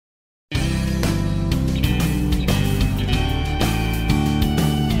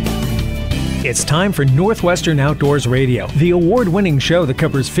It's time for Northwestern Outdoors Radio, the award-winning show that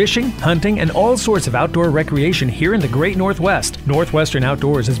covers fishing, hunting, and all sorts of outdoor recreation here in the Great Northwest. Northwestern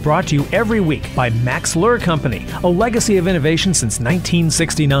Outdoors is brought to you every week by Max Lure Company, a legacy of innovation since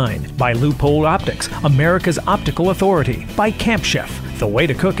 1969, by Leupold Optics, America's optical authority, by Camp Chef, the way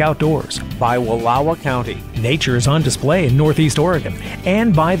to cook outdoors, by Wallowa County, nature is on display in Northeast Oregon,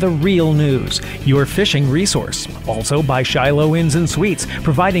 and by The Real News, your fishing resource. Also by Shiloh Inns and Suites,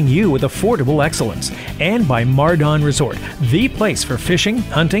 providing you with affordable excellence, and by Mardon Resort, the place for fishing,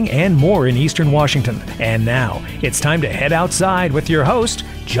 hunting, and more in Eastern Washington. And now, it's time to head outside with your host,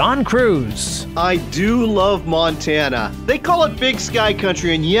 John Cruz. I do love Montana. They call it Big Sky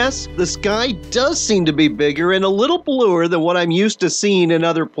Country, and yes, the sky does seem to be bigger and a little bluer than what I'm used to seeing in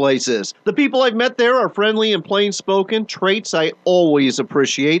other places. The people I've met there are friendly and plain-spoken, traits I always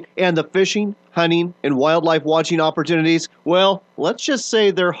appreciate, and the fishing, hunting, and wildlife watching opportunities, well, let's just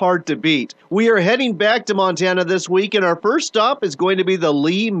say they're hard to beat. We are heading back to Montana this week, and our first stop is going to be the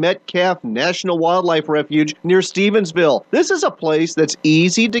Metcalf National Wildlife Refuge near Stevensville. This is a place that's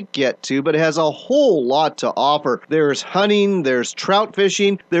easy to get to, but has a whole lot to offer. There's hunting, there's trout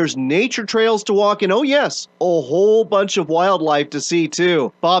fishing, there's nature trails to walk, and oh yes, a whole bunch of wildlife to see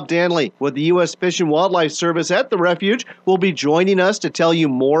too. Bob Danley with the U.S. Fish and Wildlife Service at the refuge will be joining us to tell you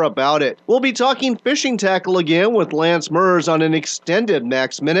more about it. We'll be talking fishing tackle again with Lance Murs on an extended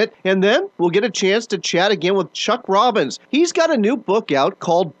Max Minute, and then we'll get a chance to chat again with Chuck Robbins. He's got a new book out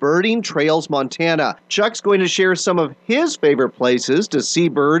called Birding Trails Montana. Chuck's going to share some of his favorite places to see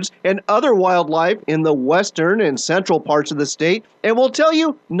birds and other wildlife in the western and central parts of the state, and we'll tell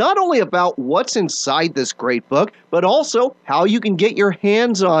you not only about what's inside this great book, but also how you can get your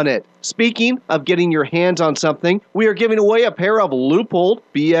hands on it. Speaking of getting your hands on something, we are giving away a pair of Leupold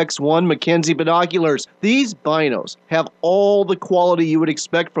BX-1 McKenzie binoculars. These binos have all the quality you would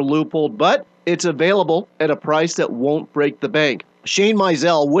expect for Leupold, but it's available at a price that won't break the bank. Shane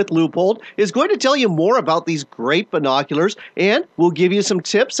Meisel with Leupold is going to tell you more about these great binoculars, and we'll give you some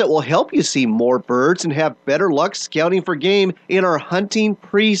tips that will help you see more birds and have better luck scouting for game in our hunting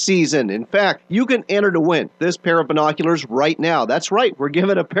preseason. In fact, you can enter to win this pair of binoculars right now. That's right, we're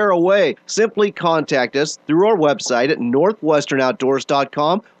giving a pair away. Simply contact us through our website at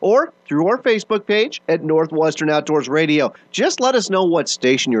northwesternoutdoors.com or through our Facebook page at Northwestern Outdoors Radio. Just let us know what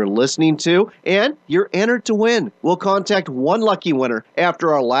station you're listening to, and you're entered to win. We'll contact one lucky winner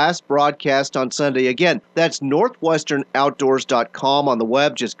after our last broadcast on Sunday. Again, that's northwesternoutdoors.com on the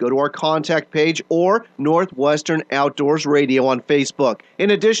web. Just go to our contact page or Northwestern Outdoors Radio on Facebook. In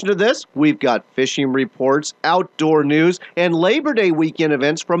addition to this, we've got fishing reports, outdoor news, and Labor Day weekend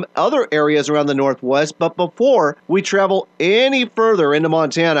events from other areas around the Northwest. But before we travel any further into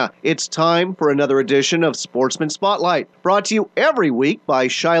Montana, it's time for another edition of Sportsman Spotlight, brought to you every week by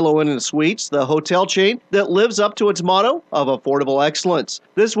Shiloh Inn and Suites, the hotel chain that lives up to its motto of affordable excellence.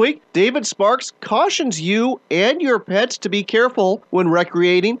 This week, David Sparks cautions you and your pets to be careful when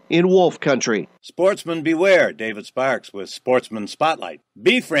recreating in wolf country. Sportsmen beware, David Sparks with Sportsman Spotlight.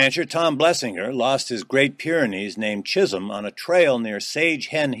 Beef rancher Tom Blessinger lost his Great Pyrenees named Chisholm on a trail near Sage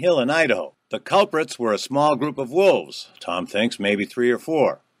Hen Hill in Idaho. The culprits were a small group of wolves. Tom thinks maybe 3 or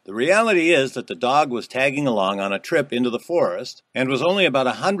 4. The reality is that the dog was tagging along on a trip into the forest and was only about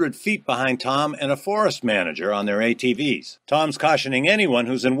 100 feet behind Tom and a forest manager on their ATVs. Tom's cautioning anyone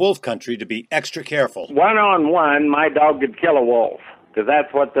who's in wolf country to be extra careful. One-on-one, my dog could kill a wolf, because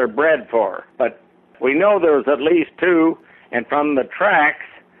that's what they're bred for. But we know there was at least 2, and from the tracks,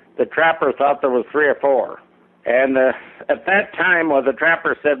 the trapper thought there was 3 or 4. And at that time, the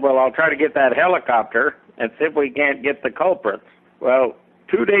trapper said, well, I'll try to get that helicopter and see if we can't get the culprits. Well,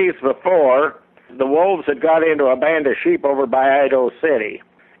 2 days before, the wolves had got into a band of sheep over by Idaho City,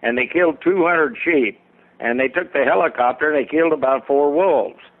 and they killed 200 sheep, and they took the helicopter and they killed about 4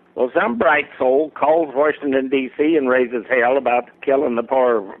 wolves. Well, some bright soul calls Washington, D.C. and raises hell about killing the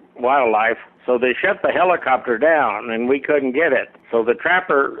poor wildlife, so they shut the helicopter down, and we couldn't get it. So the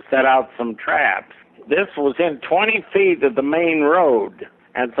trapper set out some traps. This was in 20 feet of the main road,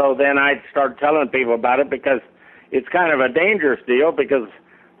 and so then I'd start telling people about it because it's kind of a dangerous deal because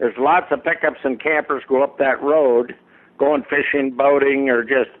there's lots of pickups and campers go up that road, going fishing, boating, or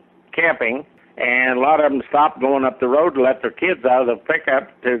just camping, and a lot of them stop going up the road to let their kids out of the pickup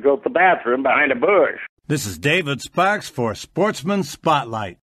to go to the bathroom behind a bush. This is David Sparks for Sportsman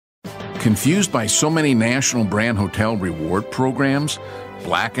Spotlight. Confused by so many national brand hotel reward programs?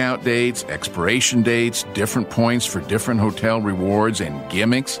 blackout dates, expiration dates, different points for different hotel rewards and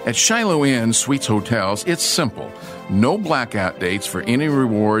gimmicks. At Shiloh Inn Suites Hotels, it's simple. No blackout dates for any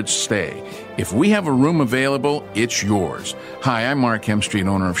rewards stay. If we have a room available, it's yours. Hi, I'm Mark Hemstreet,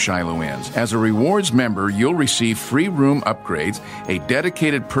 owner of Shiloh Inns. As a rewards member, you'll receive free room upgrades, a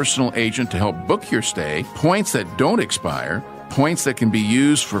dedicated personal agent to help book your stay, points that don't expire, points that can be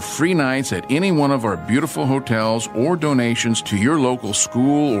used for free nights at any one of our beautiful hotels or donations to your local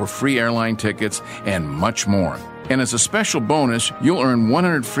school or free airline tickets, and much more. And as a special bonus, you'll earn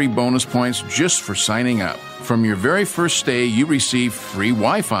 100 free bonus points just for signing up. From your very first stay, you receive free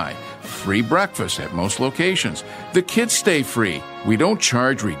Wi-Fi, free breakfast at most locations. The kids stay free. We don't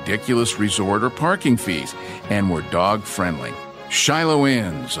charge ridiculous resort or parking fees, and we're dog-friendly. Shiloh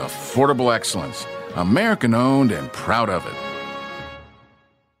Inns, affordable excellence. American-owned and proud of it.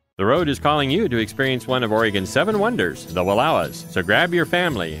 The road is calling you to experience one of Oregon's 7 wonders, the Wallowas. So grab your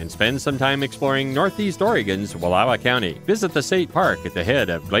family and spend some time exploring Northeast Oregon's Wallowa County. Visit the state park at the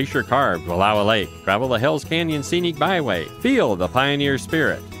head of glacier-carved Wallowa Lake. Travel the Hells Canyon Scenic Byway. Feel the pioneer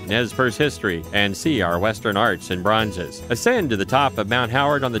spirit, Nez Perce history, and see our Western arts and bronzes. Ascend to the top of Mount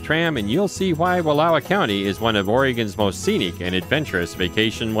Howard on the tram and you'll see why Wallowa County is one of Oregon's most scenic and adventurous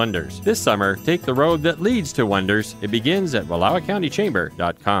vacation wonders. This summer, take the road that leads to wonders. It begins at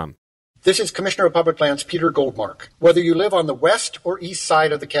WallowaCountyChamber.com. This is Commissioner of Public Lands Peter Goldmark. Whether you live on the west or east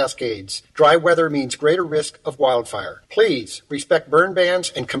side of the Cascades, dry weather means greater risk of wildfire. Please respect burn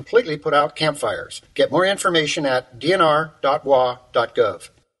bans and completely put out campfires. Get more information at dnr.wa.gov.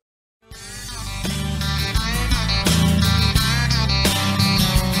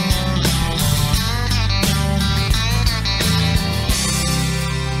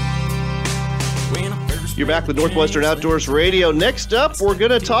 You're back with Northwestern Outdoors Radio. Next up, we're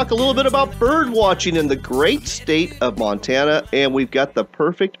going to talk a little bit about bird watching in the great state of Montana, and we've got the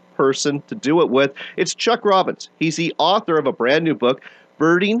perfect person to do it with. It's Chuck Robbins. He's the author of a brand new book,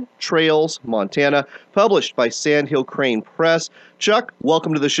 Birding Trails Montana, published by Sandhill Crane Press. Chuck,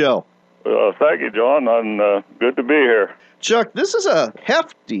 welcome to the show. Thank you, John. I'm good to be here. Chuck, this is a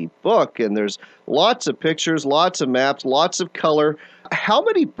hefty book, and there's lots of pictures, lots of maps, lots of color. How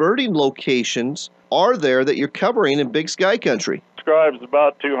many birding locations are there that you're covering in Big Sky Country? Describes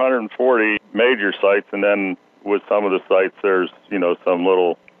about 240 major sites, and then with some of the sites, there's, some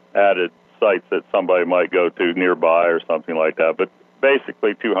little added sites that somebody might go to nearby or something like that. But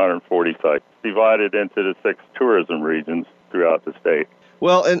basically 240 sites divided into the 6 tourism regions throughout the state.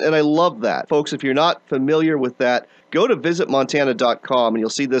 Well, and I love that. Folks, if you're not familiar with that, go to visitmontana.com and you'll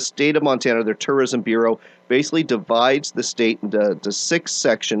see the state of Montana, their tourism bureau, basically divides the state into 6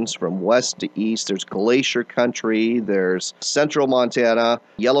 sections from west to east. There's glacier country, there's central Montana,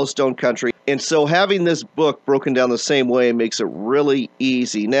 Yellowstone country. And so having this book broken down the same way makes it really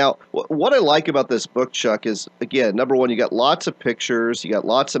easy. Now, what I like about this book, Chuck, is, again, number one, you got lots of pictures, you got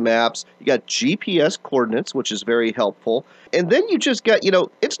lots of maps, you got GPS coordinates, which is very helpful. And then you just got,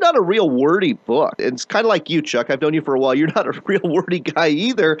 it's not a real wordy book. It's kind of like you, Chuck. I've known you for a while. You're not a real wordy guy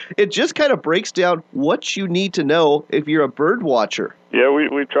either. It just kind of breaks down what you need to know if you're a bird watcher. Yeah,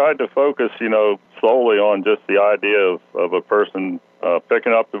 we tried to focus, solely on just the idea of a person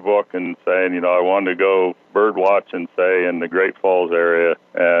picking up the book and saying, I wanted to go bird watching, say, in the Great Falls area,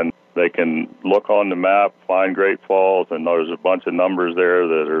 and they can look on the map, find Great Falls, and there's a bunch of numbers there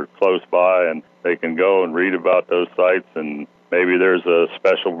that are close by, and they can go and read about those sites, and maybe there's a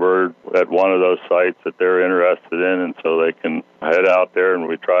special bird at one of those sites that they're interested in, and so they can head out there, and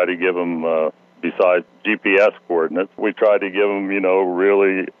we try to give them, besides GPS coordinates, we try to give them,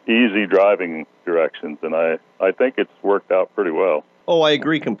 really easy driving directions, and I think it's worked out pretty well. Oh, I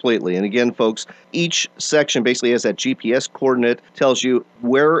agree completely. And again, folks, each section basically has that GPS coordinate, tells you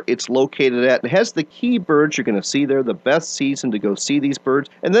where it's located at, and has the key birds you're going to see there, the best season to go see these birds,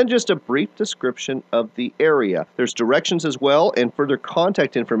 and then just a brief description of the area. There's directions as well and further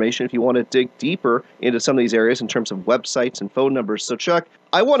contact information if you want to dig deeper into some of these areas in terms of websites and phone numbers. So, Chuck,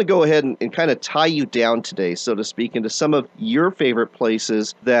 I want to go ahead and kind of tie you down today, so to speak, into some of your favorite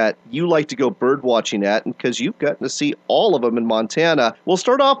places that you like to go bird watching at, and because you've gotten to see all of them in Montana. We'll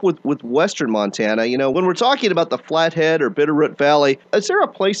start off with western Montana. When we're talking about the Flathead or Bitterroot Valley, is there a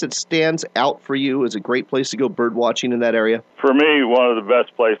place that stands out for you as a great place to go bird watching in that area? For me, one of the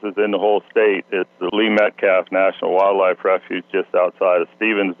best places in the whole state is the Metcalf National Wildlife Refuge just outside of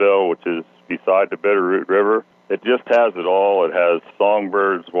Stevensville, which is beside the Bitterroot River. It just has it all. It has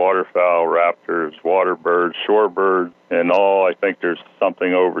songbirds, waterfowl, raptors, water birds, shorebirds, and all. I think there's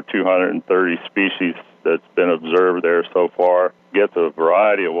something over 230 species that's been observed there so far. Gets a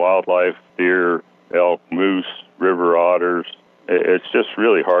variety of wildlife, deer, elk, moose, river otters, it's just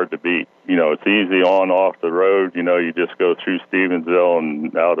really hard to beat. It's easy on, off the road. You just go through Stevensville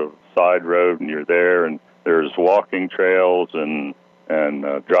and out of side road, and you're there. And there's walking trails and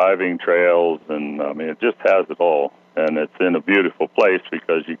driving trails, and I mean, it just has it all. And it's in a beautiful place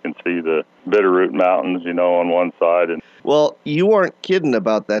because you can see the Bitterroot Mountains, on one side. And well, you aren't kidding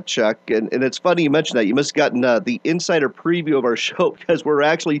about that, Chuck. And it's funny you mentioned that. You must have gotten the insider preview of our show because we're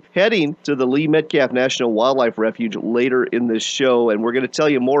actually heading to the Metcalf National Wildlife Refuge later in this show, and we're going to tell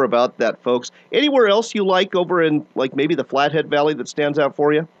you more about that, folks. Anywhere else you like over in, like, maybe the Flathead Valley that stands out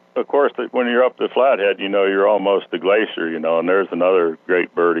for you? Of course, when you're up the Flathead, you're almost a glacier, and there's another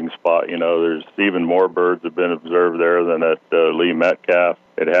great birding spot. There's even more birds have been observed there than at Metcalf.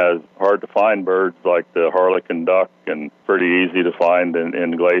 It has hard-to-find birds like the harlequin duck, and pretty easy to find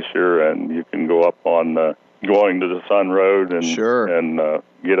in Glacier, and you can go up on going to the Sun Road and sure. and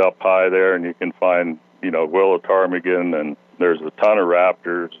get up high there, and you can find, willow ptarmigan, and there's a ton of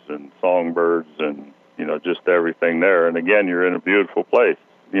raptors and songbirds and, just everything there. And again, you're in a beautiful place.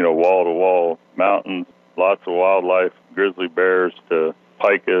 Wall-to-wall mountains, lots of wildlife, grizzly bears to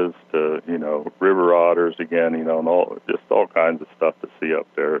pikas to, river otters again, and all kinds of stuff to see up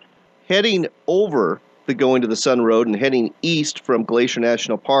there. Heading over the Going to the Sun Road and heading east from Glacier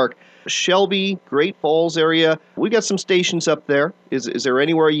National Park, Shelby, Great Falls area, we got some stations up there. Is there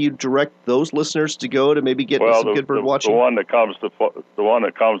anywhere you direct those listeners to go to maybe get some good bird watching? The one that comes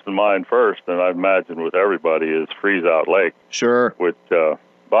to mind first, and I imagine with everybody, is Freeze Out Lake. Sure. Which,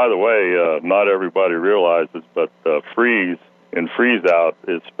 by the way, not everybody realizes, but freeze in Freeze Out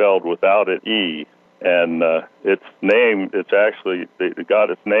is spelled without an E, and it got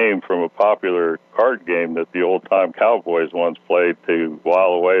its name from a popular card game that the old-time cowboys once played to while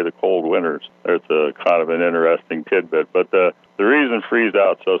away the cold winters. There's a kind of an interesting tidbit, but the reason Freeze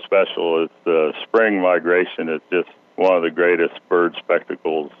Out's so special is the spring migration is just one of the greatest bird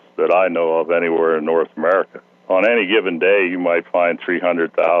spectacles that I know of anywhere in North America. On any given day, you might find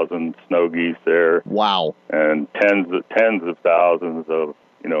 300,000 snow geese there. Wow! And tens of thousands of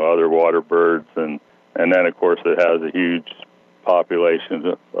other water birds, and then of course it has a huge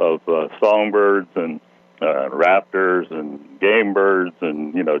population of songbirds and raptors and game birds,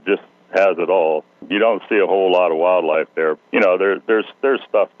 and just has it all. You don't see a whole lot of wildlife there. There's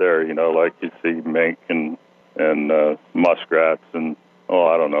stuff there. Like you see mink and muskrats and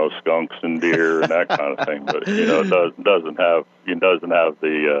skunks and deer and that kind of thing. But it doesn't have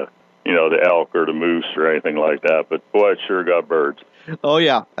the the elk or the moose or anything like that. But boy, it sure got birds. Oh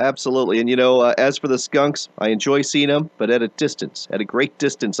yeah, absolutely. And as for the skunks, I enjoy seeing them, but at a great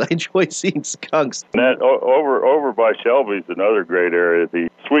distance, I enjoy seeing skunks. And that over by Shelby's another great area. The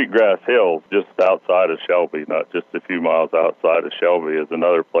Sweetgrass Hills, just outside of Shelby, not just a few miles outside of Shelby, is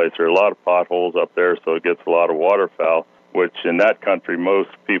another place. There are a lot of potholes up there, so it gets a lot of waterfowl, which in that country most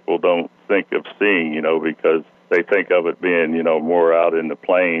people don't think of seeing, because they think of it being, more out in the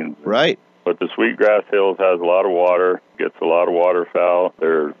plains. Right. But the Sweetgrass Hills has a lot of water, gets a lot of waterfowl.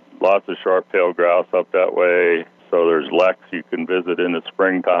 There are lots of sharp-tailed grouse up that way, so there's leks you can visit in the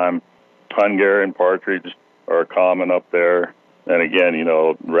springtime. Hungarian partridge are common up there. And again,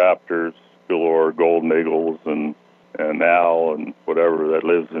 raptors galore, golden eagles, and owl, and whatever that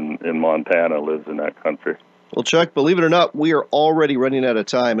lives in Montana lives in that country. Well, Chuck, believe it or not, we are already running out of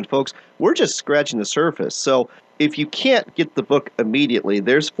time. And folks, we're just scratching the surface. So if you can't get the book immediately,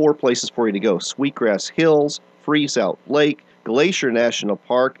 there's 4 places for you to go: Sweetgrass Hills, Freeze Out Lake, Glacier National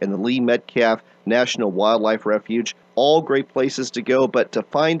Park, and the Metcalf National Wildlife Refuge. All great places to go. But to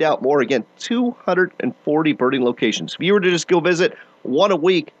find out more, again, 240 birding locations. If you were to just go visit one a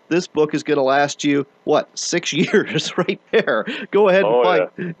week, this book is going to last you, 6 years right there. Go ahead and find,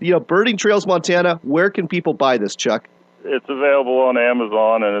 Birding Trails Montana. Where can people buy this, Chuck? It's available on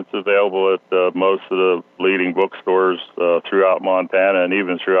Amazon, and it's available at most of the leading bookstores throughout Montana and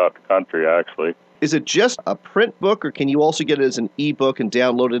even throughout the country, actually. Is it just a print book, or can you also get it as an e-book and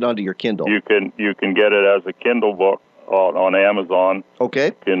download it onto your Kindle? You can get it as a Kindle book on Amazon.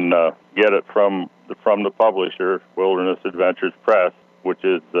 Okay. You can get it from the publisher, Wilderness Adventures Press, which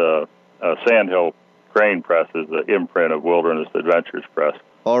is Sandhill Crane Press is the imprint of Wilderness Adventures Press.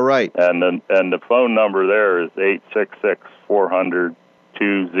 All right. And the phone number there is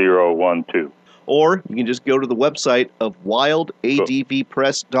 866-400-2012. or you can just go to the website of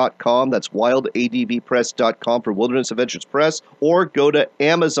wildadvpress.com. That's wildadvpress.com for Wilderness Adventures Press, or go to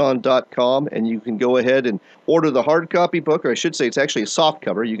amazon.com and you can go ahead and order the hard copy book, or I should say it's actually a soft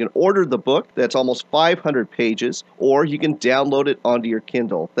cover. You can order the book that's almost 500 pages, or you can download it onto your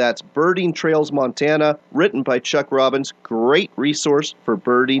Kindle. That's Birding Trails Montana, written by Chuck Robbins. Great resource for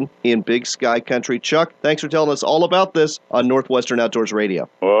birding in Big Sky Country. Chuck, thanks for telling us all about this on Northwestern Outdoors Radio.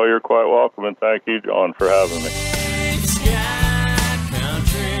 Well, you're quite welcome, and thank you, John, for having me. Big Sky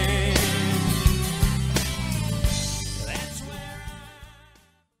Country.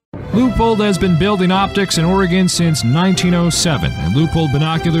 Leupold has been building optics in Oregon since 1907, and Leupold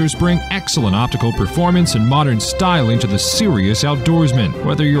binoculars bring excellent optical performance and modern styling to the serious outdoorsman.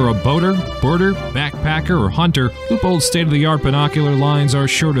 Whether you're a boater, birder, backpacker, or hunter, Leupold's state-of-the-art binocular lines are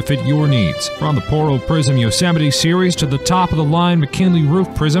sure to fit your needs. From the Poro Prism Yosemite series to the top-of-the-line McKinley Roof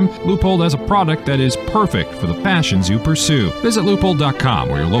Prism, Leupold has a product that is perfect for the passions you pursue. Visit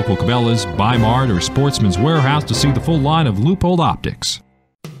Leupold.com, or your local Cabela's, Bi-Mart, or Sportsman's Warehouse to see the full line of Leupold Optics.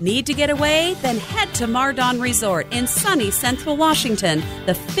 Need to get away? Then head to Mardon Resort in sunny Central Washington.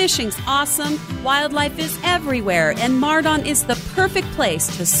 The fishing's awesome, wildlife is everywhere, and Mardon is the perfect place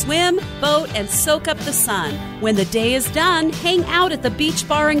to swim, boat, and soak up the sun. When the day is done, hang out at the beach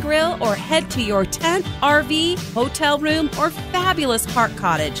bar and grill or head to your tent, RV, hotel room, or fabulous park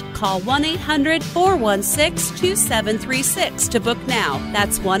cottage. Call 1-800-416-2736 to book now.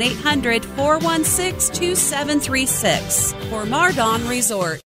 That's 1-800-416-2736 for Mardon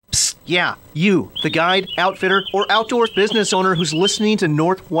Resort. Psst, yeah, you, the guide, outfitter, or outdoors business owner who's listening to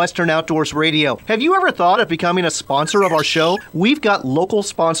Northwestern Outdoors Radio. Have you ever thought of becoming a sponsor of our show? We've got local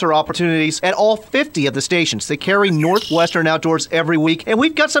sponsor opportunities at all 50 of the stations that carry Northwestern Outdoors every week, and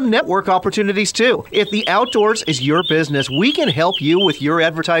we've got some network opportunities too. If the outdoors is your business, we can help you with your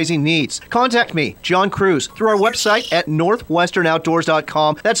advertising needs. Contact me, John Cruz, through our website at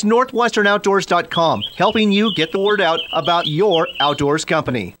northwesternoutdoors.com. That's northwesternoutdoors.com, helping you get the word out about your outdoors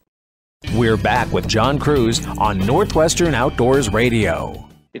company. We're back with John Cruz on Northwestern Outdoors Radio.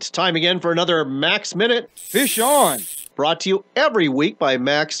 It's time again for another Max Minute. Fish on! Brought to you every week by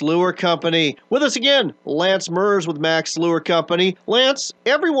Max Lure Company. With us again, Lance Mers with Max Lure Company. Lance,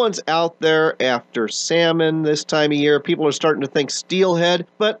 everyone's out there after salmon this time of year. People are starting to think steelhead,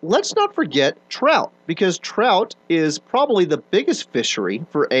 but let's not forget trout, because trout is probably the biggest fishery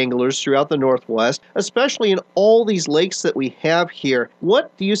for anglers throughout the Northwest, especially in all these lakes that we have here.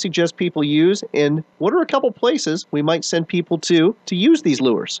 What do you suggest people use, and what are a couple places we might send people to use these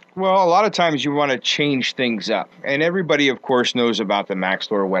lures? Well, a lot of times you want to change things up, and everybody, of course, knows about the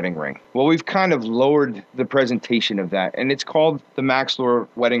Max Lure Wedding Ring. Well, we've kind of lowered the presentation of that, and it's called the Max Lure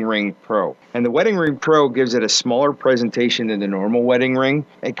Wedding Ring Pro. And the Wedding Ring Pro gives it a smaller presentation than the normal wedding ring.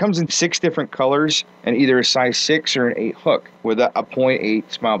 It comes in 6 different colors and either a size 6 or an 8 hook with a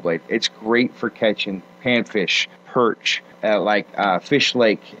 0.8 smile blade. It's great for catching panfish, perch, like Fish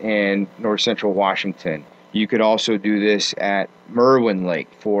Lake in north central Washington. You could also do this at Merwin Lake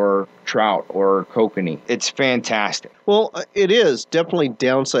for trout or kokanee. It's fantastic. Well, it is definitely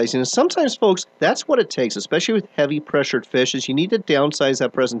downsizing. And sometimes, folks, that's what it takes, especially with heavy pressured fish, is you need to downsize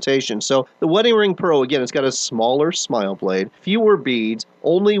that presentation. So the Wedding Ring Pro, again, it's got a smaller smile blade, fewer beads,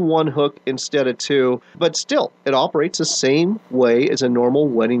 only 1 hook instead of 2, but still, it operates the same way as a normal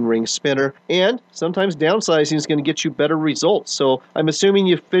wedding ring spinner, and sometimes downsizing is going to get you better results. So I'm assuming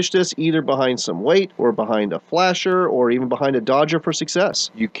you fish this either behind some weight or behind a flasher or even behind a dodger for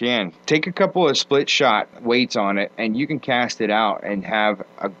success. You can. Take a couple of split shot weights on it and you can cast it out and have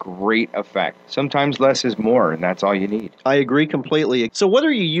a great effect. Sometimes less is more, and that's all you need. I agree completely. So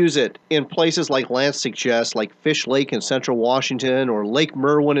whether you use it in places like Lance suggests, like Fish Lake in central Washington or Lake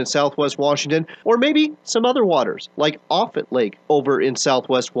Merwin in southwest Washington, or maybe some other waters like Offutt Lake over in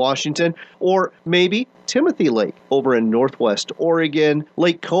southwest Washington, or maybe Timothy Lake over in northwest Oregon,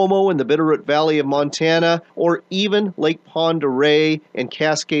 Lake Como in the Bitterroot Valley of Montana, or even Lake Pend Oreille and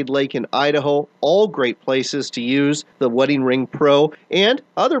Cascade Lake in Idaho, all great places to use the Wedding Ring Pro and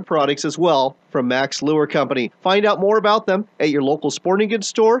other products as well from Max Lure Company. Find out more about them at your local sporting goods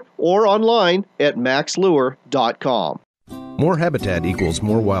store or online at maxlure.com. More habitat equals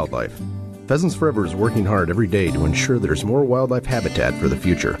more wildlife. Pheasants Forever is working hard every day to ensure there's more wildlife habitat for the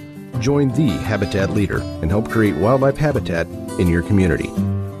future. Join the habitat leader and help create wildlife habitat in your community.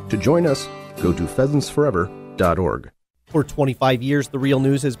 To join us, go to pheasantsforever.org. For 25 years, The Real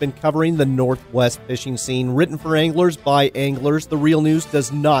News has been covering the Northwest fishing scene. Written for anglers by anglers, The Real News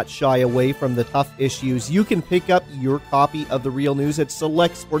does not shy away from the tough issues. You can pick up your copy of The Real News at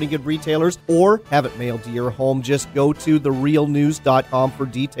select sporting good retailers or have it mailed to your home. Just go to therealnews.com for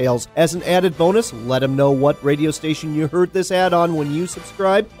details. As an added bonus, let them know what radio station you heard this ad on when you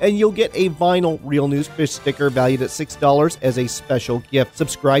subscribe, and you'll get a vinyl Real News fish sticker valued at $6 as a special gift.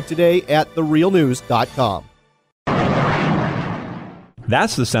 Subscribe today at therealnews.com.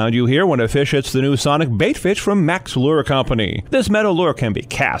 That's the sound you hear when a fish hits the new Sonic bait fish from Max Lure Company. This metal lure can be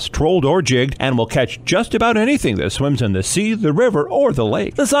cast, trolled, or jigged and will catch just about anything that swims in the sea, the river, or the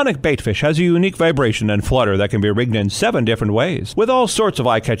lake. The Sonic bait fish has a unique vibration and flutter that can be rigged in 7 different ways. With all sorts of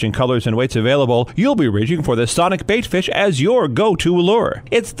eye-catching colors and weights available, you'll be reaching for the Sonic bait fish as your go-to lure.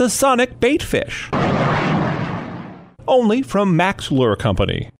 It's the Sonic bait fish. Only from Max Lure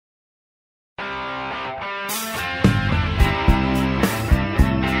Company.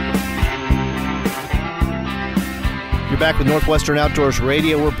 You're back with Northwestern Outdoors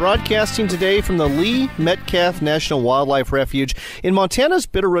Radio. We're broadcasting today from the Lee Metcalf National Wildlife Refuge in Montana's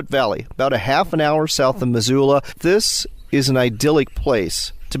Bitterroot Valley, about a half an hour south of Missoula. This is an idyllic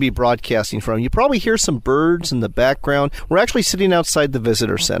place to be broadcasting from. You probably hear some birds in the background. We're actually sitting outside the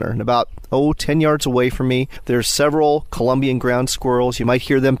visitor center, and about 10 yards away from me, there's several Columbian ground squirrels. You might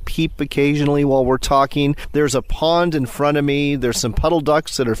hear them peep occasionally while we're talking. There's a pond in front of me. There's some puddle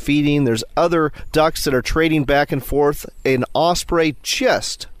ducks that are feeding. There's other ducks that are trading back and forth. An osprey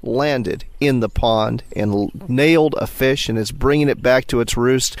just landed in the pond and nailed a fish and is bringing it back to its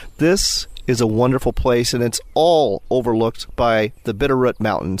roost. This is a wonderful place, and it's all overlooked by the Bitterroot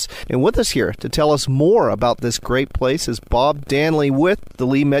Mountains. And with us here to tell us more about this great place is Bob Danley with the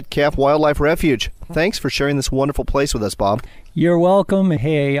Lee Metcalf Wildlife Refuge. Thanks for sharing this wonderful place with us, Bob. You're welcome.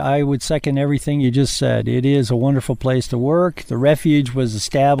 Hey, I would second everything you just said. It is a wonderful place to work. The refuge was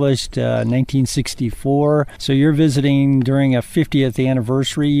established 1964, so you're visiting during a 50th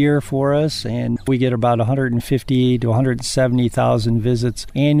anniversary year for us, and we get about 150 to 170,000 visits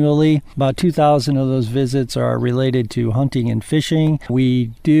annually. About 2,000 of those visits are related to hunting and fishing.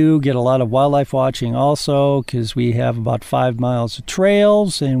 We do get a lot of wildlife watching also because we have about 5 miles of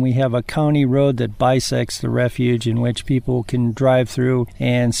trails, and we have a county road that bisects the refuge in which people can drive through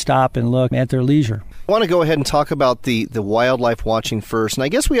and stop and look at their leisure. I want to go ahead and talk about the wildlife watching first. And I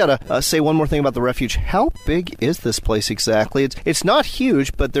guess we ought to say one more thing about the refuge. How big is this place exactly? It's not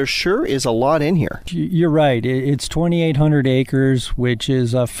huge, but there sure is a lot in here. You're right. It's 2,800 acres, which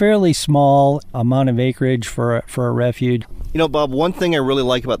is a fairly small amount of acreage for a refuge. You know, Bob, one thing I really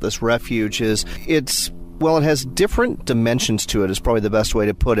like about this refuge is it has different dimensions to it is probably the best way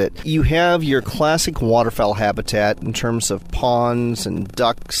to put it. You have your classic waterfowl habitat in terms of ponds and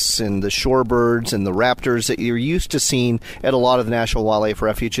ducks and the shorebirds and the raptors that you're used to seeing at a lot of the National Wildlife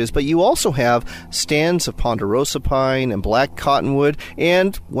Refuges, but you also have stands of ponderosa pine and black cottonwood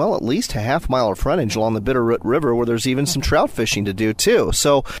and, at least a half-mile of frontage along the Bitterroot River where there's even some trout fishing to do, too.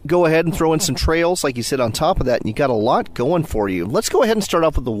 So go ahead and throw in some trails, like you said, on top of that, and you got a lot going for you. Let's go ahead and start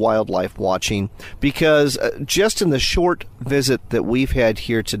off with the wildlife watching, because just in the short visit that we've had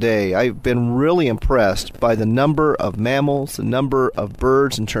here today, I've been really impressed by the number of mammals, the number of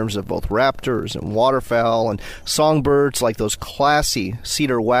birds in terms of both raptors and waterfowl and songbirds like those classy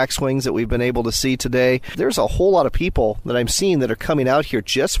cedar waxwings that we've been able to see today. There's a whole lot of people that I'm seeing that are coming out here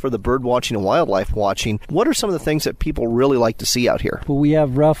just for the bird watching and wildlife watching. What are some of the things that people really like to see out here? Well, we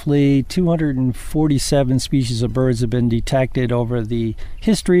have roughly 247 species of birds have been detected over the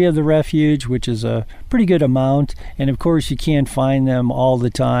history of the refuge, which is a pretty good amount, and of course you can't find them all the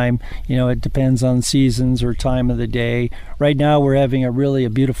time. It depends on seasons or time of the day. Right now we're having a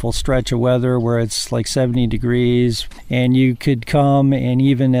beautiful stretch of weather where it's like 70 degrees, and you could come, and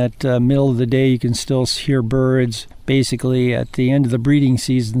even at middle of the day you can still hear birds basically at the end of the breeding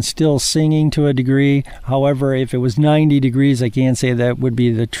season still singing to a degree. However, if it was 90 degrees, I can't say that would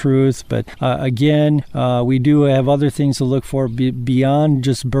be the truth. But again, we do have other things to look for beyond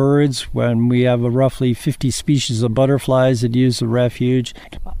just birds when we have roughly 50 species of butterflies that use the refuge.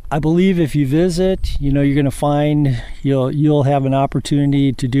 I believe if you visit, you're going to find you'll have an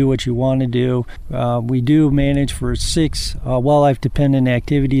opportunity to do what you want to do. We do manage for 6 wildlife-dependent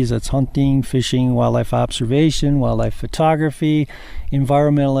activities. That's hunting, fishing, wildlife observation, wildlife photography,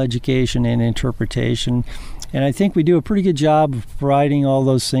 environmental education, and interpretation. And I think we do a pretty good job of providing all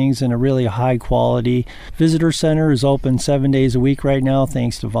those things in a really high quality. Visitor Center is open 7 days a week right now,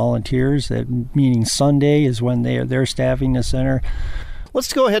 thanks to volunteers. That meaning Sunday is when they're staffing the center.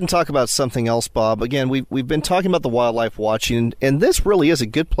 Let's go ahead and talk about something else, Bob. Again, we've been talking about the wildlife watching, and this really is a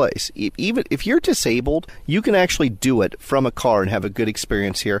good place. Even if you're disabled, you can actually do it from a car and have a good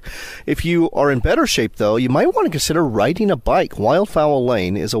experience here. If you are in better shape, though, you might want to consider riding a bike. Wildfowl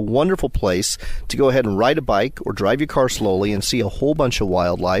Lane is a wonderful place to go ahead and ride a bike or drive your car slowly and see a whole bunch of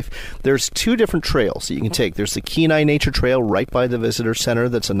wildlife. There's 2 different trails that you can take. There's the Kenai Nature Trail right by the Visitor Center.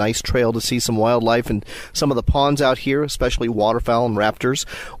 That's a nice trail to see some wildlife and some of the ponds out here, especially waterfowl and raptors.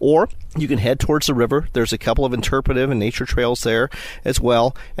 Or you can head towards the river. There's a couple of interpretive and nature trails there as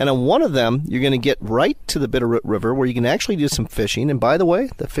well. And on one of them, you're going to get right to the Bitterroot River where you can actually do some fishing. And by the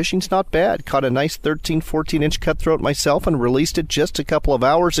way, the fishing's not bad. Caught a nice 13, 14-inch cutthroat myself and released it just a couple of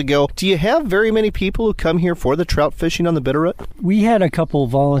hours ago. Do you have very many people who come here for the trout fishing on the Bitterroot? We had a couple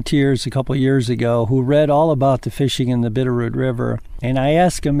volunteers a couple years ago who read all about the fishing in the Bitterroot River. And I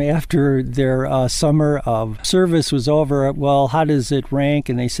asked them after their summer of service was over, well, how does it rank?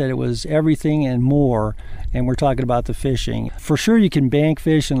 And they said it was everything and more. And we're talking about the fishing. For sure, you can bank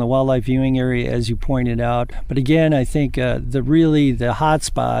fish in the wildlife viewing area, as you pointed out. But again, I think the hot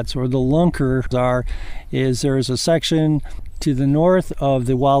spots or the lunkers there's a section to the north of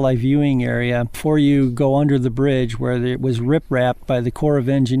the wildlife viewing area before you go under the bridge where it was rip-wrapped by the Corps of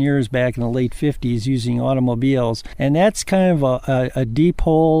Engineers back in the late 50s using automobiles. And that's kind of a deep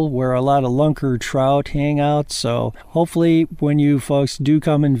hole where a lot of lunker trout hang out. So hopefully when you folks do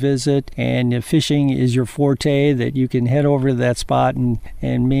come and visit and if fishing is your forte, that you can head over to that spot and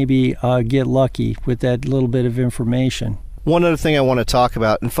maybe get lucky with that little bit of information. One other thing I want to talk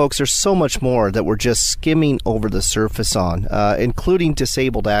about, and folks, there's so much more that we're just skimming over the surface on, including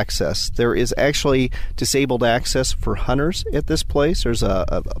disabled access. There is actually disabled access for hunters at this place. There's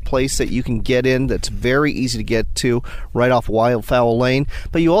a place that you can get in that's very easy to get to right off Wildfowl Lane.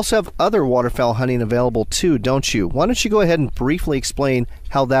 But you also have other waterfowl hunting available too, don't you? Why don't you go ahead and briefly explain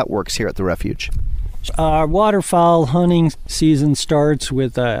how that works here at the Refuge? Our waterfowl hunting season starts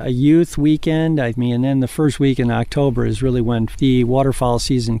with a youth weekend. And then the first week in October is really when the waterfowl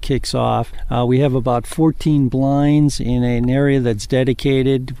season kicks off. We have about 14 blinds in an area that's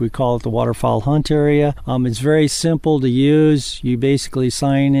dedicated. We call it the waterfowl hunt area. It's very simple to use. You basically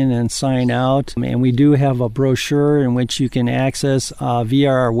sign in and sign out. And we do have a brochure in which you can access via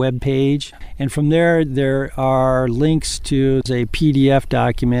our webpage. And from there are links to a PDF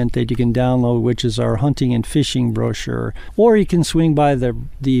document that you can download, which is our hunting and fishing brochure. Or you can swing by the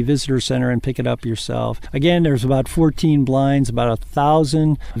visitor center and pick it up yourself. Again, there's about 14 blinds, about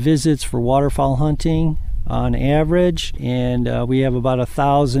 1,000 visits for waterfowl hunting on average, and we have about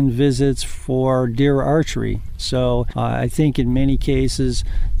 1,000 visits for deer archery. So I think in many cases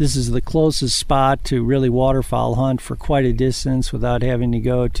this is the closest spot to really waterfowl hunt for quite a distance without having to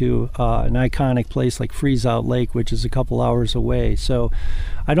go to an iconic place like Freeze-Out Lake, which is a couple hours away. So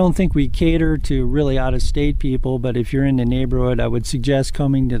I don't think we cater to really out-of-state people, but if you're in the neighborhood, I would suggest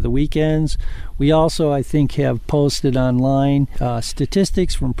coming to the weekends. We also, I think, have posted online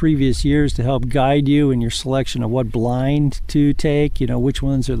statistics from previous years to help guide you in your selection of what blind to take, which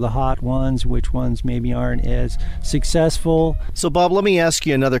ones are the hot ones, which ones maybe aren't as successful. So, Bob, let me ask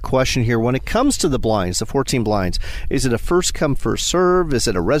you another question here. When it comes to the blinds, the 14 blinds, is it a first-come, first-serve? Is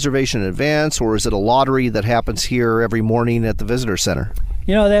it a reservation in advance, or is it a lottery that happens here every morning at the visitor center?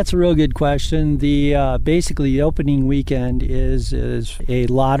 That's a real good question. Basically, the opening weekend is a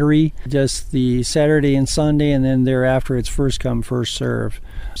lottery, just the Saturday and Sunday, and then thereafter it's first come, first serve.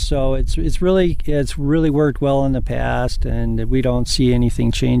 So it's really worked well in the past, and we don't see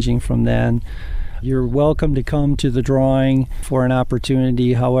anything changing from then. You're welcome to come to the drawing for an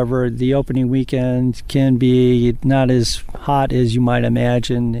opportunity. However, the opening weekend can be not as hot as you might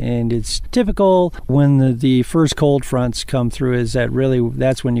imagine, and it's typical when the first cold fronts come through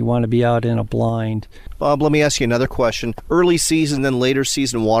that's when you want to be out in a blind. Bob, let me ask you another question. Early season, then later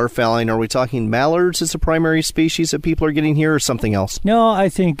season waterfowling, are we talking mallards as the primary species that people are getting here or something else? No, I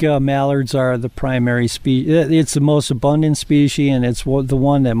think mallards are the primary species. It's the most abundant species, and it's the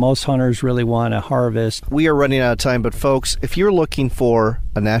one that most hunters really want to harvest. We are running out of time, but folks, if you're looking for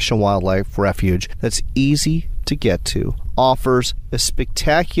a national wildlife refuge that's easy to get to, offers a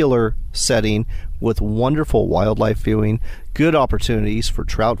spectacular setting with wonderful wildlife viewing, good opportunities for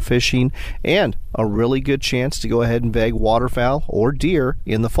trout fishing, and a really good chance to go ahead and bag waterfowl or deer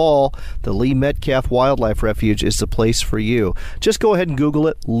in the fall, the Lee Metcalf Wildlife Refuge is the place for you. Just go ahead and Google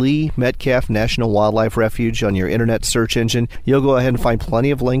it, Lee Metcalf National Wildlife Refuge, on your internet search engine. You'll go ahead and find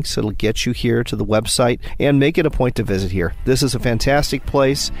plenty of links that'll get you here to the website and make it a point to visit here. This is a fantastic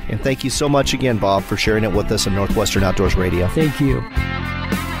place, and thank you so much again, Bob, for sharing it with us on Northwestern Outdoors Radio. Thank you.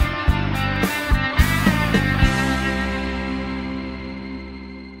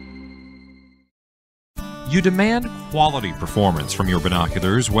 You demand quality performance from your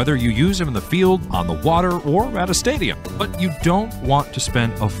binoculars, whether you use them in the field, on the water, or at a stadium. But you don't want to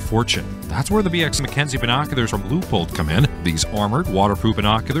spend a fortune. That's where the BX McKenzie binoculars from Leupold come in. These armored, waterproof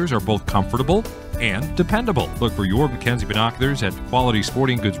binoculars are both comfortable and dependable. Look for your McKenzie binoculars at quality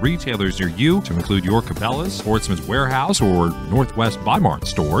sporting goods retailers near you, to include your Cabela's, Sportsman's Warehouse, or Northwest Bi-Mart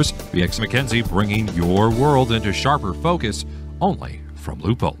stores. BX McKenzie, bringing your world into sharper focus, only from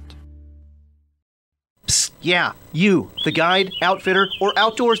Leupold. Psst, yeah, you, the guide, outfitter, or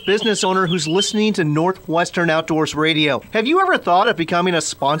outdoors business owner who's listening to Northwestern Outdoors Radio. Have you ever thought of becoming a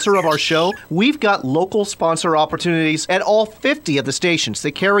sponsor of our show? We've got local sponsor opportunities at all 50 of the stations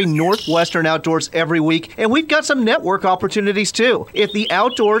that carry Northwestern Outdoors every week, and we've got some network opportunities too. If the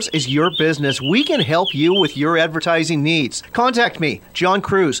outdoors is your business, we can help you with your advertising needs. Contact me, John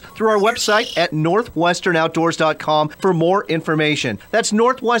Cruz, through our website at northwesternoutdoors.com for more information. That's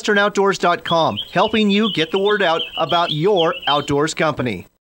northwesternoutdoors.com, helping you get the word out about your outdoors company.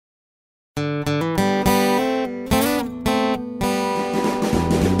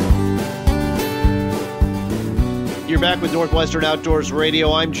 You're back with Northwestern Outdoors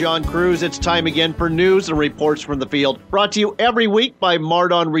Radio. I'm John Cruz. It's time again for news and reports from the field. Brought to you every week by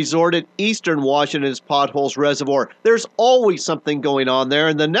Mardon Resort at Eastern Washington's Potholes Reservoir. There's always something going on there,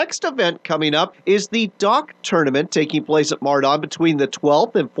 and the next event coming up is the Dock Tournament taking place at Mardon between the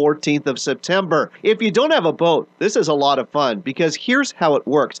 12th and 14th of September. If you don't have a boat, this is a lot of fun because here's how it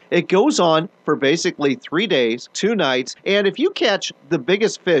works. It goes on for basically 3 days, 2 nights, and if you catch the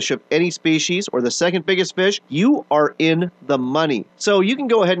biggest fish of any species or the second biggest fish, you are in the money. So you can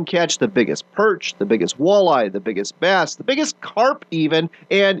go ahead and catch the biggest perch, the biggest walleye, the biggest bass, the biggest carp even,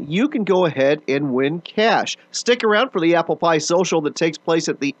 and you can go ahead and win cash. Stick around for the Apple Pie Social that takes place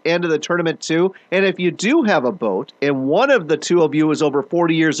at the end of the tournament too, and if you do have a boat and one of the two of you is over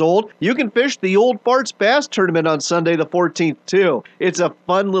 40 years old, you can fish the Old Farts Bass Tournament on Sunday the 14th too. It's a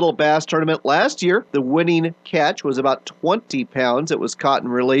fun little bass tournament. Last year, the winning catch was about 20 pounds. It was caught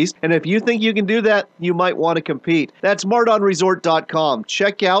and released, and if you think you can do that, you might want to compete. That's mardonresort.com.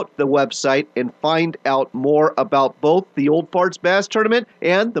 Check out the website and find out more about both the Old Farts Bass Tournament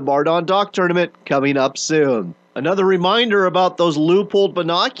and the Mardon Dock Tournament coming up soon. Another reminder about those Leupold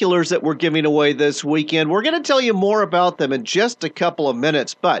binoculars that we're giving away this weekend. We're going to tell you more about them in just a couple of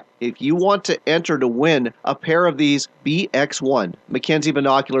minutes, but if you want to enter to win a pair of these BX-1 McKenzie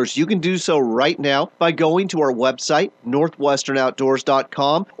binoculars, you can do so right now by going to our website,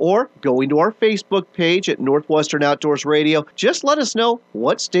 northwesternoutdoors.com, or going to our Facebook page at Northwestern Outdoors Radio. Just let us know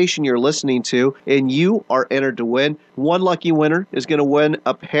what station you're listening to, and you are entered to win. One lucky winner is going to win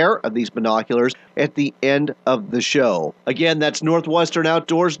a pair of these binoculars at the end of the show. Again, that's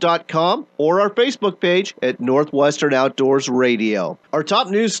northwesternoutdoors.com or our Facebook page at Northwestern Outdoors Radio. Our top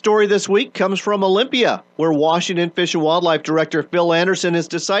news story this week comes from Olympia, where Washington Fish and Wildlife Director Phil Anderson has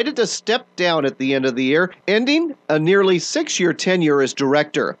decided to step down at the end of the year, ending a nearly 6-year tenure as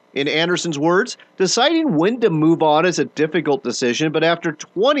director. In Anderson's words, deciding when to move on is a difficult decision, but after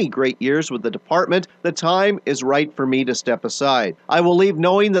 20 great years with the department, the time is right for me to step aside. I will leave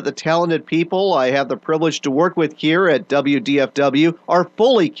knowing that the talented people I have the privilege to work with here at WDFW are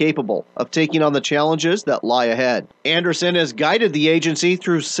fully capable of taking on the challenges that lie ahead. Anderson has guided the agency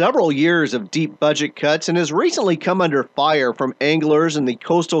through several years of deep budget cuts and has recently come under fire from anglers and the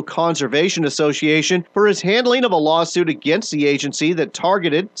Coastal Conservation Association for his handling of a lawsuit against the agency that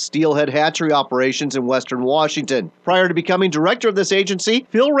targeted steelhead hatchery operations in western Washington. Prior to becoming director of this agency,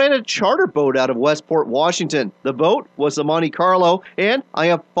 Phil ran a charter boat out of Westport, Washington. The boat was the Monte Carlo, and I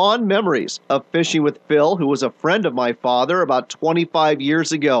have fond memories of fishing with Phil, who was a friend of my father about 25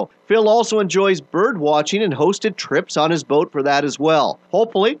 years ago. Phil also enjoys bird watching and hosted trips on his boat for that as well.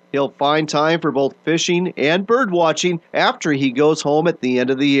 Hopefully, he'll find time for both fishing and bird watching after he goes home at the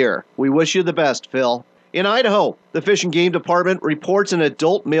end of the year. We wish you the best, Phil. In Idaho, the Fish and Game Department reports an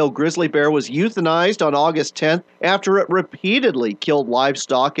adult male grizzly bear was euthanized on August 10th after it repeatedly killed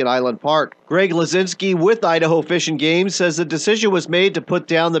livestock in Island Park. Greg Lazinski with Idaho Fish and Game says the decision was made to put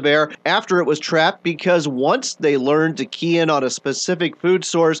down the bear after it was trapped because once they learn to key in on a specific food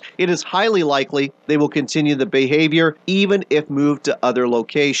source, it is highly likely they will continue the behavior even if moved to other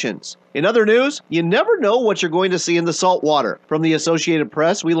locations. In other news, you never know what you're going to see in the saltwater. From the Associated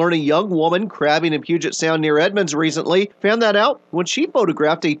Press, we learn a young woman crabbing in Puget Sound near Edmonds recently found that out when she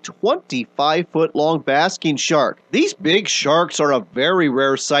photographed a 25-foot-long basking shark. These big sharks are a very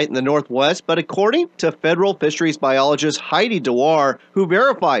rare sight in the Northwest, but according to federal fisheries biologist Heidi Dewar, who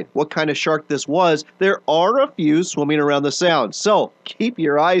verified what kind of shark this was, there are a few swimming around the sound. So keep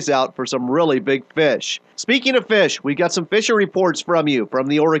your eyes out for some really big fish. Speaking of fish, we got some fishing reports from you. From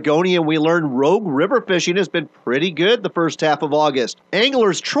the Oregonian, we learned Rogue River fishing has been pretty good the first half of August.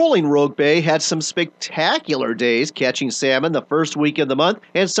 Anglers trolling Rogue Bay had some spectacular days catching salmon the first week of the month,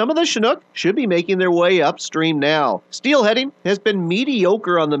 and some of the Chinook should be making their way upstream now. Steelheading has been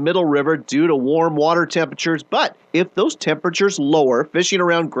mediocre on the Middle River due to warm water temperatures, but if those temperatures lower, fishing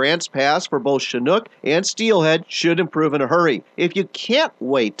around Grants Pass for both Chinook and steelhead should improve in a hurry. If you can't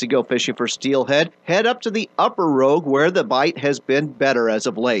wait to go fishing for steelhead, head up to the Upper Rogue where the bite has been better as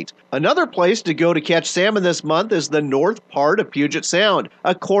of late. Another place to go to catch salmon this month is the north part of Puget Sound.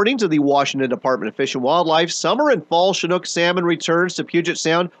 According to the Washington Department of Fish and Wildlife, summer and fall Chinook salmon returns to Puget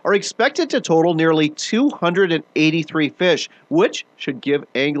Sound are expected to total nearly 283 fish, which should give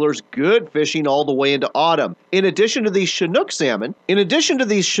anglers good fishing all the way into autumn. In addition to these Chinook salmon,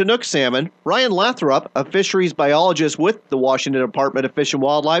 Ryan Lathrop, a fisheries biologist with the Washington Department of Fish and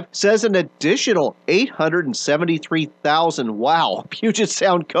Wildlife, says an additional 873,000, Puget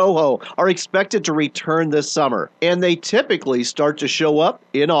Sound coho are expected to return this summer, and they typically start to show up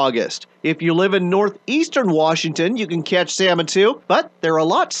in August. If you live in northeastern Washington, you can catch salmon too, but they're a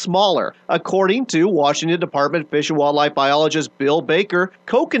lot smaller. According to Washington Department of Fish and Wildlife biologist Bill Baker,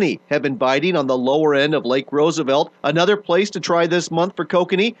 kokanee have been biting on the lower end of Lake Roosevelt. Another place to try this month for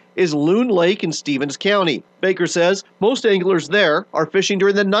kokanee is Loon Lake in Stevens County. Baker says most anglers there are fishing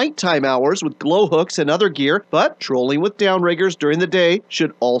during the nighttime hours with glow hooks and other gear, but trolling with downriggers during the day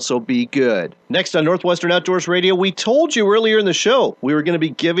should also be good. Next on Northwestern Outdoors Radio, we told you earlier in the show we were going to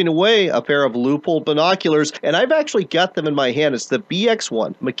be giving away a pair of Leupold binoculars, and I've actually got them in my hand. It's the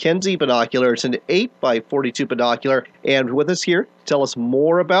BX-1 McKenzie binocular. It's an 8x42 binocular, and with us here to tell us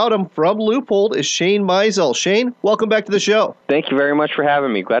more about them from Leupold is Shane Meisel. Shane, welcome back to the show. Thank you very much for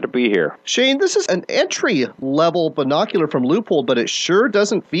having me. Glad to be here. Shane, this is an entry-level binocular from Leupold, but it sure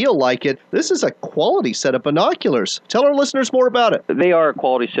doesn't feel like it. This is a quality set of binoculars. Tell our listeners more about it. They are a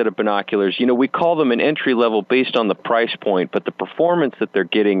quality set of binoculars. You know, we call them an entry-level based on the price point, but the performance that they're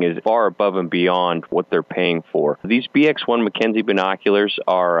getting is far above and beyond what they're paying for. These BX-1 McKenzie binoculars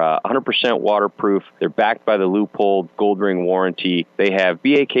are 100% waterproof. They're backed by the Leupold Gold Ring warranty. They have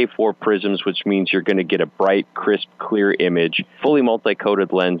BAK4 prisms, which means you're going to get a bright, crisp, clear image, fully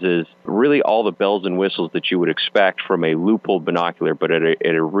multi-coated lenses, really all the bells and whistles that you would expect from a Leupold binocular, but at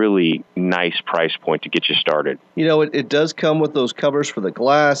a really nice price point to get you started. You know, it does come with those covers for the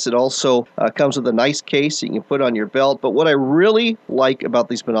glass. It also comes with a nice case that you can put on your belt. But what I really like about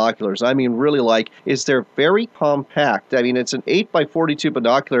these binoculars, is they're very compact. I mean, it's an 8x42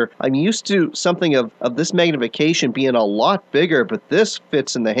 binocular. I'm used to something of this magnification being a lot bigger, but this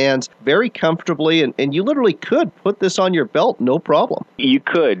fits in the hands very comfortably, and you literally could put this on your belt, no problem. You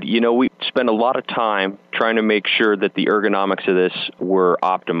could. You know, we spent a lot of time trying to make sure that the ergonomics of this were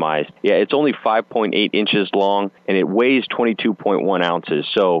optimized. Yeah, it's only 5.8 inches long, and it weighs 22.1 ounces,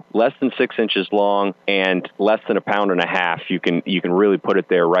 so less than 6 inches long and less than 1.5 pounds. You can really put it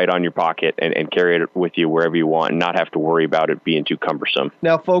there right on your pocket and carry it with you wherever you want and not have to worry about it being too cumbersome.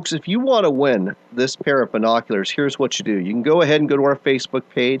 Now, folks, if you want to win this pair of binoculars, here's what you do. You can go ahead and go to our Facebook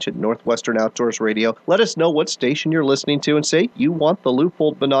page at Northwestern Outdoors Radio. Let us know what station you're listening to and say you want the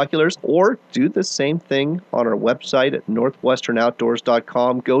Leupold binoculars, or do the same thing on our website at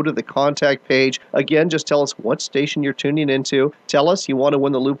northwesternoutdoors.com. Go to the contact page. Again, just tell us what station you're tuning into. Tell us you want to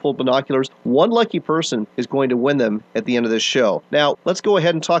win the Leupold binoculars. One lucky person is going to win them at the end of this show. Now, let's go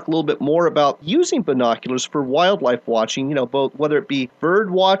ahead and talk a little bit more about using binoculars for wildlife watching, you know, both whether it be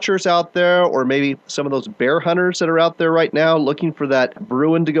bird watchers out there or maybe some of those bear hunters that are out there right now looking for that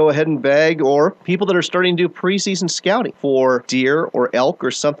bruin to go ahead and bag, or people that are starting to do preseason scouting for deer or elk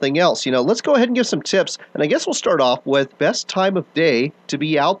or something else. You know, let's go ahead and give some tips, and I guess we'll start off with best time of day to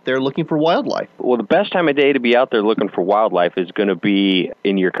be out there looking for wildlife. Well, the best time of day to be out there looking for wildlife is going to be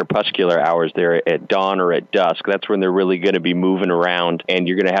in your crepuscular hours there at dawn or at dusk. That's when they're really going to be moving around, and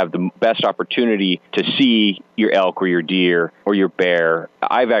you're going to have the best opportunity to see your elk or your deer or your bear.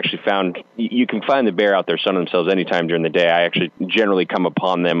 I've actually found you can find the bear out there sunning themselves anytime during the day. I actually generally come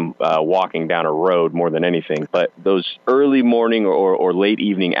upon them walking down a road more than anything. But those early morning or late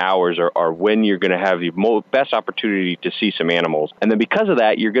evening hours are when you're going to have the best opportunity to see some animals. And then because of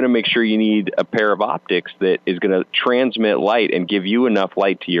that, you're going to make sure you need a pair of optics that is going to transmit light and give you enough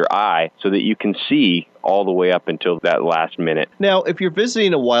light to your eye so that you can see all the way up until that last minute. Now, if you're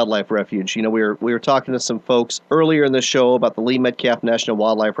visiting a wildlife refuge, we were talking to some folks earlier in the show about the Metcalf National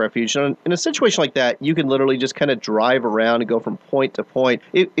Wildlife Refuge. And in a situation like that, you can literally just kind of drive around and go from point to point.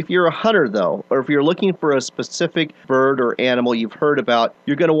 If you're a hunter, though, or if you're looking for a specific bird or animal you've heard about,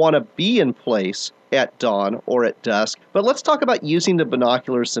 you're going to want to be in place at dawn or at dusk. But let's talk about using the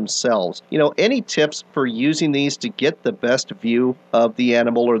binoculars themselves. Any tips for using these to get the best view of the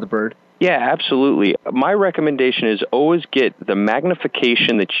animal or the bird? Yeah, absolutely. My recommendation is always get the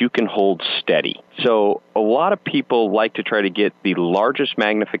magnification that you can hold steady. So a lot of people like to try to get the largest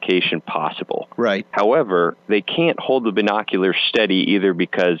magnification possible. Right. However, they can't hold the binoculars steady either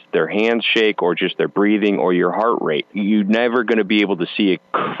because their hands shake or just their breathing or your heart rate. You're never going to be able to see a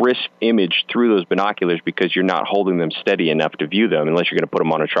crisp image through those binoculars because you're not holding them steady enough to view them unless you're going to put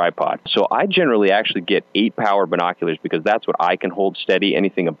them on a tripod. So I generally actually get 8-power binoculars because that's what I can hold steady.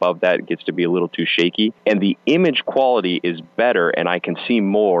 Anything above that gets to be a little too shaky. And the image quality is better and I can see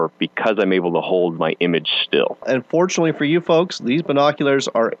more because I'm able to hold my image still. Unfortunately for you folks, these binoculars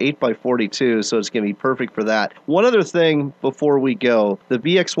are 8x42, so it's going to be perfect for that. One other thing before we go, the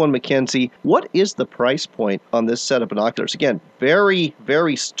BX-1 McKenzie, what is the price point on this set of binoculars? Again, very,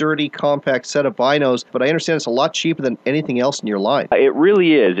 very sturdy, compact set of binos, but I understand it's a lot cheaper than anything else in your line. It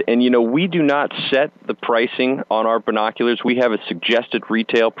really is. And, we do not set the pricing on our binoculars. We have a suggested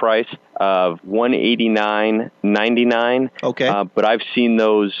retail price of $189.99. Okay. But I've seen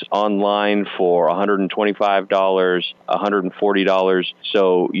those online for $125, $140.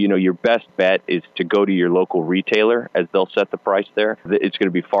 So, your best bet is to go to your local retailer as they'll set the price there. It's going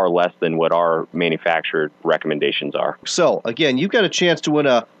to be far less than what our manufacturer recommendations are. So, again, you've got a chance to win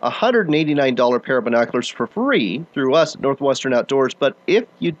a $189 pair of binoculars for free through us at Northwestern Outdoors. But if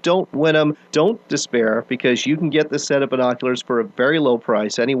you don't win them, don't despair because you can get this set of binoculars for a very low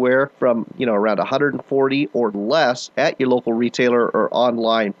price, anywhere from around $140 or less at your local retailer or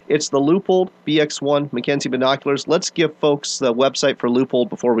online. It's the Leupold BX-1 McKenzie binoculars. Let's give folks the website for Leupold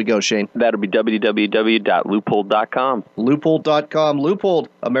before we go, Shane. That'll be www.leupold.com. Leupold.com. Leupold,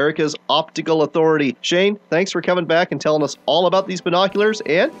 America's optical authority. Shane, thanks for coming back and telling us all about these binoculars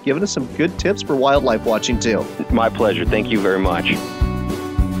and giving us some good tips for wildlife watching too. My pleasure. Thank you very much.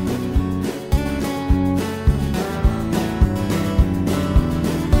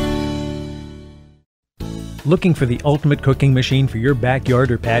 Looking for the ultimate cooking machine for your backyard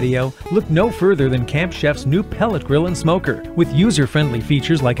or patio? Look no further than Camp Chef's new pellet grill and smoker. With user-friendly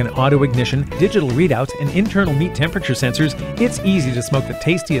features like an auto ignition, digital readouts, and internal meat temperature sensors, it's easy to smoke the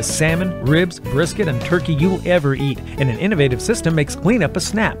tastiest salmon, ribs, brisket, and turkey you'll ever eat. And an innovative system makes cleanup a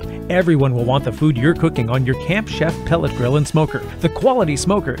snap. Everyone will want the food you're cooking on your Camp Chef pellet grill and smoker. The quality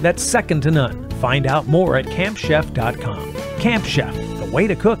smoker that's second to none. Find out more at campchef.com. Camp Chef, the way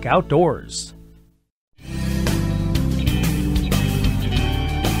to cook outdoors.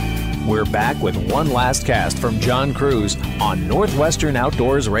 We're back with one last cast from John Cruz on Northwestern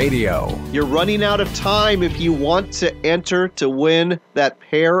Outdoors Radio. You're running out of time if you want to enter to win that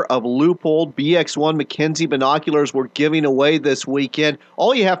pair of Leupold BX-1 McKenzie binoculars we're giving away this weekend.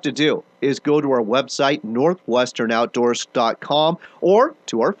 All you have to do is go to our website, northwesternoutdoors.com, or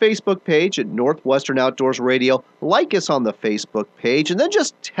to our Facebook page at Northwestern Outdoors Radio. Like us on the Facebook page, and then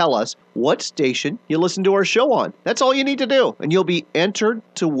just tell us what station you listen to our show on. That's all you need to do, and you'll be entered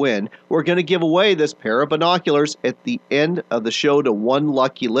to win. We're going to give away this pair of binoculars at the end of the show to one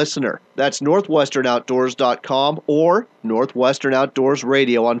lucky listener. That's northwesternoutdoors.com or Northwestern Outdoors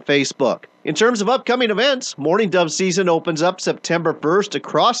Radio on Facebook. In terms of upcoming events, Mourning Dove season opens up September 1st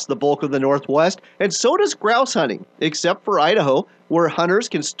across the bulk of the Northwest, and so does grouse hunting, except for Idaho, where hunters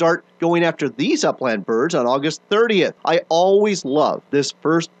can start going after these upland birds on August 30th. I always love this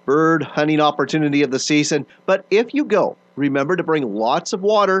first bird hunting opportunity of the season, but if you go, remember to bring lots of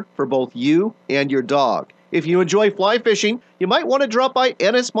water for both you and your dog. If you enjoy fly fishing, you might want to drop by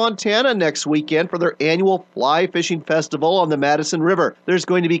Ennis, Montana next weekend for their annual Fly Fishing Festival on the Madison River. There's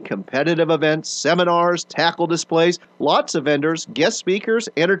going to be competitive events, seminars, tackle displays, lots of vendors, guest speakers,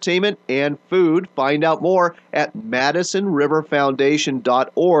 entertainment, and food. Find out more at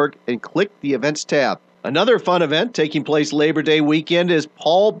MadisonRiverFoundation.org and click the Events tab. Another fun event taking place Labor Day weekend is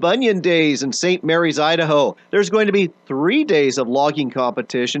Paul Bunyan Days in St. Mary's, Idaho. There's going to be 3 days of logging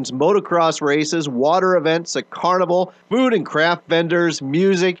competitions, motocross races, water events, a carnival, food and craft vendors,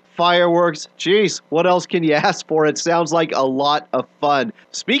 music, fireworks. Geez, what else can you ask for? It sounds like a lot of fun.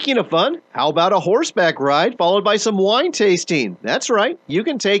 Speaking of fun, how about a horseback ride followed by some wine tasting? That's right, you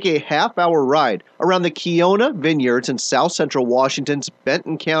can take a half-hour ride around the Keona Vineyards in south central Washington's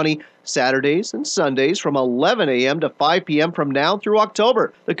Benton County Saturdays and Sundays from 11 a.m. to 5 p.m. from now through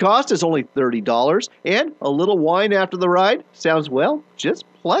October. The cost is only $30, and a little wine after the ride sounds, well, just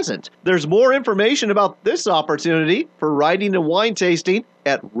pleasant. There's more information about this opportunity for riding and wine tasting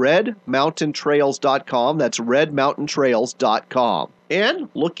at redmountaintrails.com. That's redmountaintrails.com. And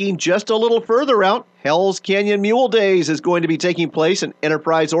looking just a little further out, Hell's Canyon Mule Days is going to be taking place in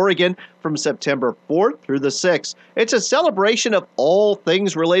Enterprise, Oregon from September 4th through the 6th. It's a celebration of all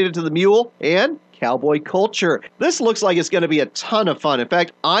things related to the mule and cowboy culture. This looks like it's going to be a ton of fun. In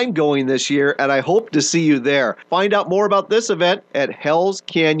fact, I'm going this year, and I hope to see you there. Find out more about this event at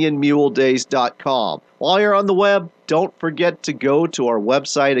hellscanyonmuledays.com. While you're on the web, don't forget to go to our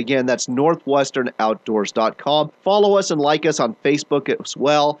website. Again, that's northwesternoutdoors.com. Follow us and like us on Facebook as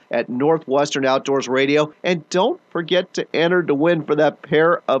well at Northwestern Outdoors Radio. And don't forget to enter to win for that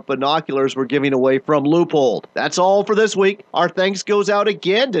pair of binoculars we're giving away from Leupold. That's all for this week. Our thanks goes out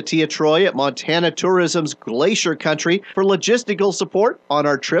again to Tia Troy at Montana Tourism's Glacier Country for logistical support on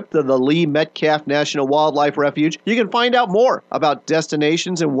our trip to the Lee Metcalf National Wildlife Refuge. You can find out more about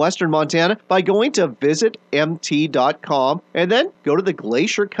destinations in western Montana by going to visitmt.com and then go to the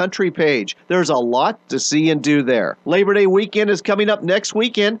Glacier Country page. There's a lot to see and do there. Labor Day weekend is coming up next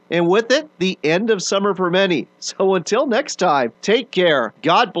weekend, and with it, the end of summer for many. So until next time, take care,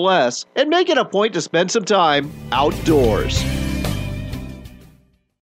 God bless, and make it a point to spend some time outdoors.